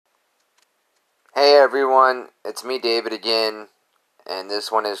Hey everyone, it's me David again, and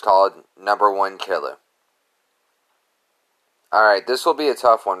this one is called Number One Killer. Alright, this will be a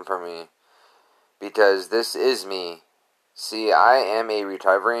tough one for me, because this is me. See, I am a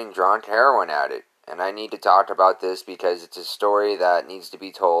recovering drunk heroin addict, and I need to talk about this because it's a story that needs to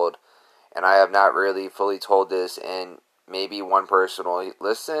be told, and I have not really fully told this, and maybe one person will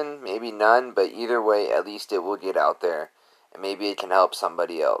listen, maybe none, but either way, at least it will get out there, and maybe it can help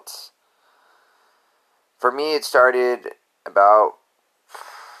somebody else. For me, it started about,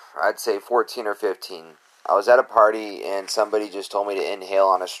 I'd say 14 or 15. I was at a party and somebody just told me to inhale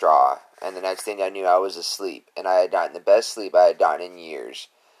on a straw. And the next thing I knew, I was asleep. And I had gotten the best sleep I had gotten in years.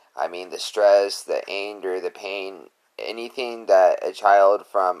 I mean, the stress, the anger, the pain, anything that a child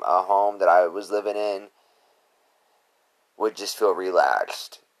from a home that I was living in would just feel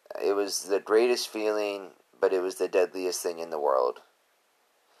relaxed. It was the greatest feeling, but it was the deadliest thing in the world.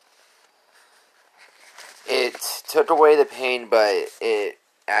 It took away the pain, but it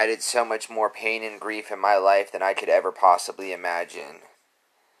added so much more pain and grief in my life than I could ever possibly imagine.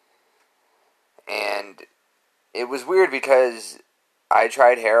 And it was weird because I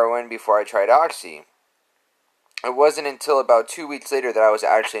tried heroin before I tried Oxy. It wasn't until about 2 weeks later that I was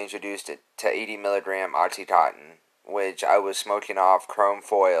actually introduced to 80 milligram Oxycontin, which I was smoking off chrome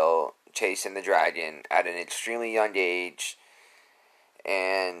foil, chasing the dragon at an extremely young age,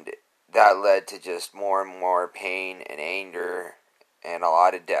 and that led to just more and more pain and anger and a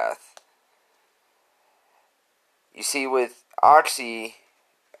lot of death. You see, with Oxy,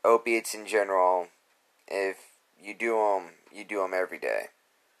 opiates in general, if you do them every day.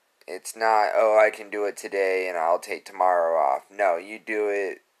 It's not, oh, I can do it today and I'll take tomorrow off. No, you do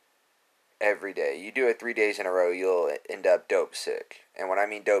it every day. You do it 3 days in a row, you'll end up dope sick. And when I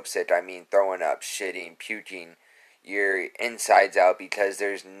mean dope sick, I mean throwing up, shitting, puking your insides out because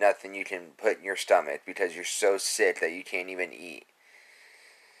there's nothing you can put in your stomach because you're so sick that you can't even eat.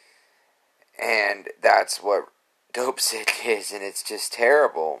 And that's what dope sick is, and it's just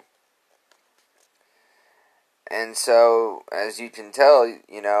terrible. And so, as you can tell,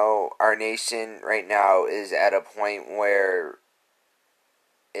 our nation right now is at a point where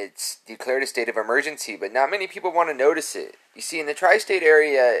it's declared a state of emergency, but not many people want to notice it. You see, in the tri-state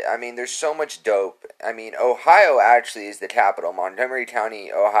area, there's so much dope. Ohio actually is the capital. Montgomery County,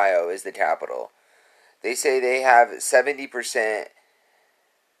 Ohio is the capital. They say they have 70%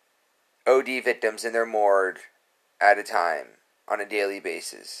 OD victims in their morgue at a time on a daily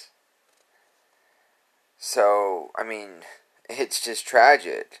basis. So, it's just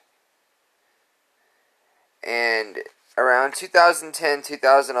tragic. And around 2010,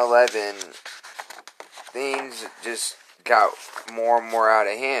 2011, things just got more and more out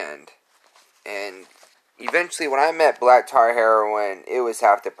of hand. And eventually, when I met Black Tar Heroin, it was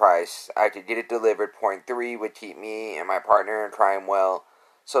half the price. I could get it delivered. .3 would keep me and my partner in crime well.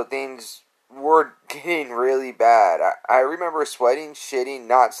 So things were getting really bad. I remember sweating, shitting,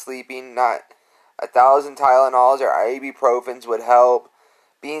 not sleeping, not 1,000 Tylenols or ibuprofens would help.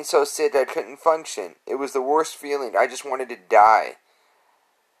 Being so sick I couldn't function. It was the worst feeling. I just wanted to die.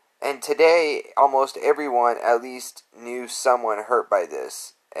 And today, almost everyone at least knew someone hurt by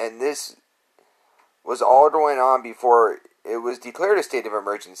this. And this was all going on before it was declared a state of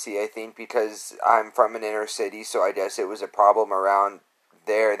emergency, I think, because I'm from an inner city, so I guess it was a problem around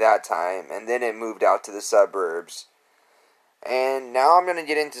there that time. And then it moved out to the suburbs. And now I'm going to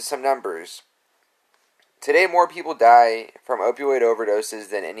get into some numbers. Today, more people die from opioid overdoses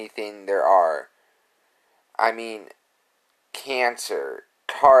than anything there are. Cancer,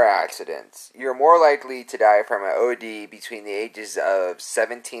 car accidents. You're more likely to die from an OD between the ages of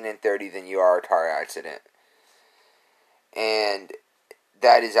 17 and 30 than you are a car accident. And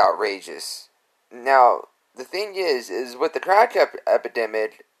that is outrageous. Now, the thing is with the crack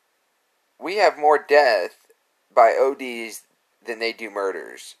epidemic, we have more death by ODs than they do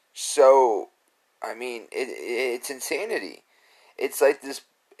murders. So, it's insanity. It's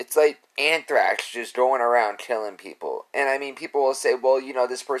like anthrax just going around killing people. And people will say, well,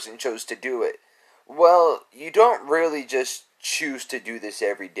 this person chose to do it. Well, you don't really just choose to do this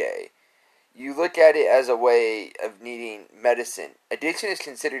every day. You look at it as a way of needing medicine. Addiction is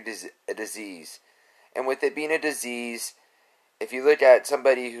considered a disease. And with it being a disease, if you look at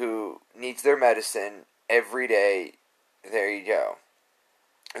somebody who needs their medicine every day, there you go.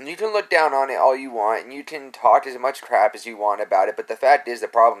 And you can look down on it all you want, and you can talk as much crap as you want about it, but the fact is the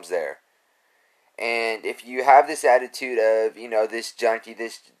problem's there. And if you have this attitude of,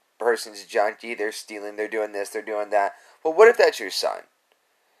 this person's junkie, they're stealing, they're doing this, they're doing that, well, what if that's your son?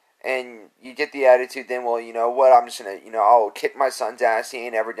 And you get the attitude then, well, you know what, I'm just going to, I'll kick my son's ass, he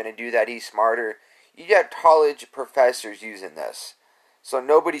ain't ever going to do that, he's smarter. You got college professors using this. So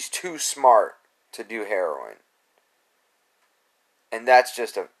nobody's too smart to do heroin. And that's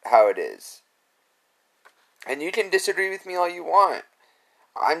just how it is. And you can disagree with me all you want.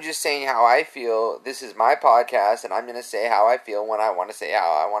 I'm just saying how I feel. This is my podcast, and I'm going to say how I feel when I want to say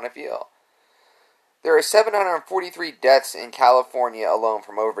how I want to feel. There are 743 deaths in California alone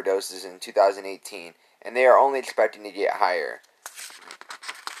from overdoses in 2018, and they are only expecting to get higher.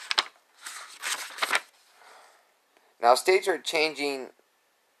 Now, states are changing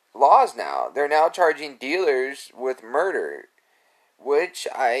laws now. They're now charging dealers with murder, which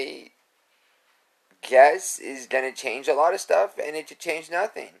I guess is going to change a lot of stuff, and it should change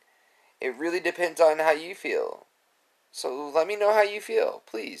nothing. It really depends on how you feel. So let me know how you feel,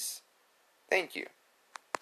 please. Thank you.